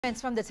It's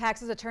from the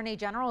Texas Attorney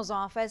General's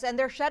office, and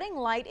they're shedding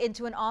light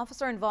into an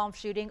officer-involved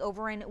shooting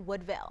over in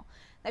Woodville.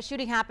 That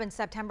shooting happened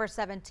September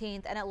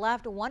 17th, and it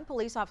left one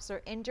police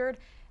officer injured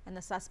and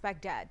the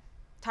suspect dead.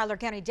 Tyler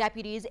County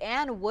deputies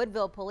and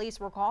Woodville police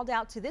were called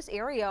out to this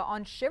area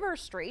on Shiver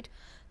Street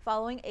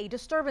following a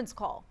disturbance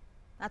call.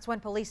 That's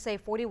when police say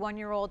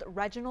 41-year-old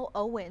Reginald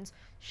Owens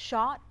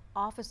shot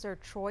Officer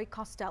Troy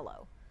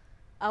Costello.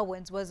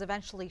 Owens was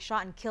eventually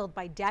shot and killed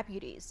by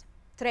deputies.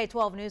 Today,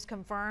 12 News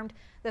confirmed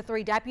the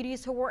 3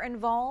 deputies who were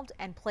involved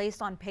and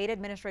placed on paid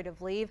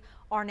administrative leave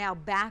are now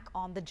back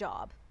on the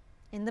job.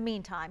 In the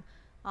meantime,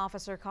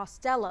 Officer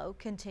Costello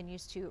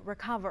continues to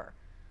recover.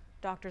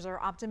 Doctors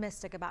are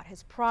optimistic about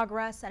his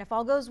progress, and if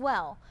all goes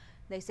well,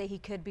 they say he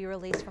could be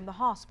released from the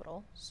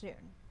hospital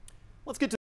soon. Let's get to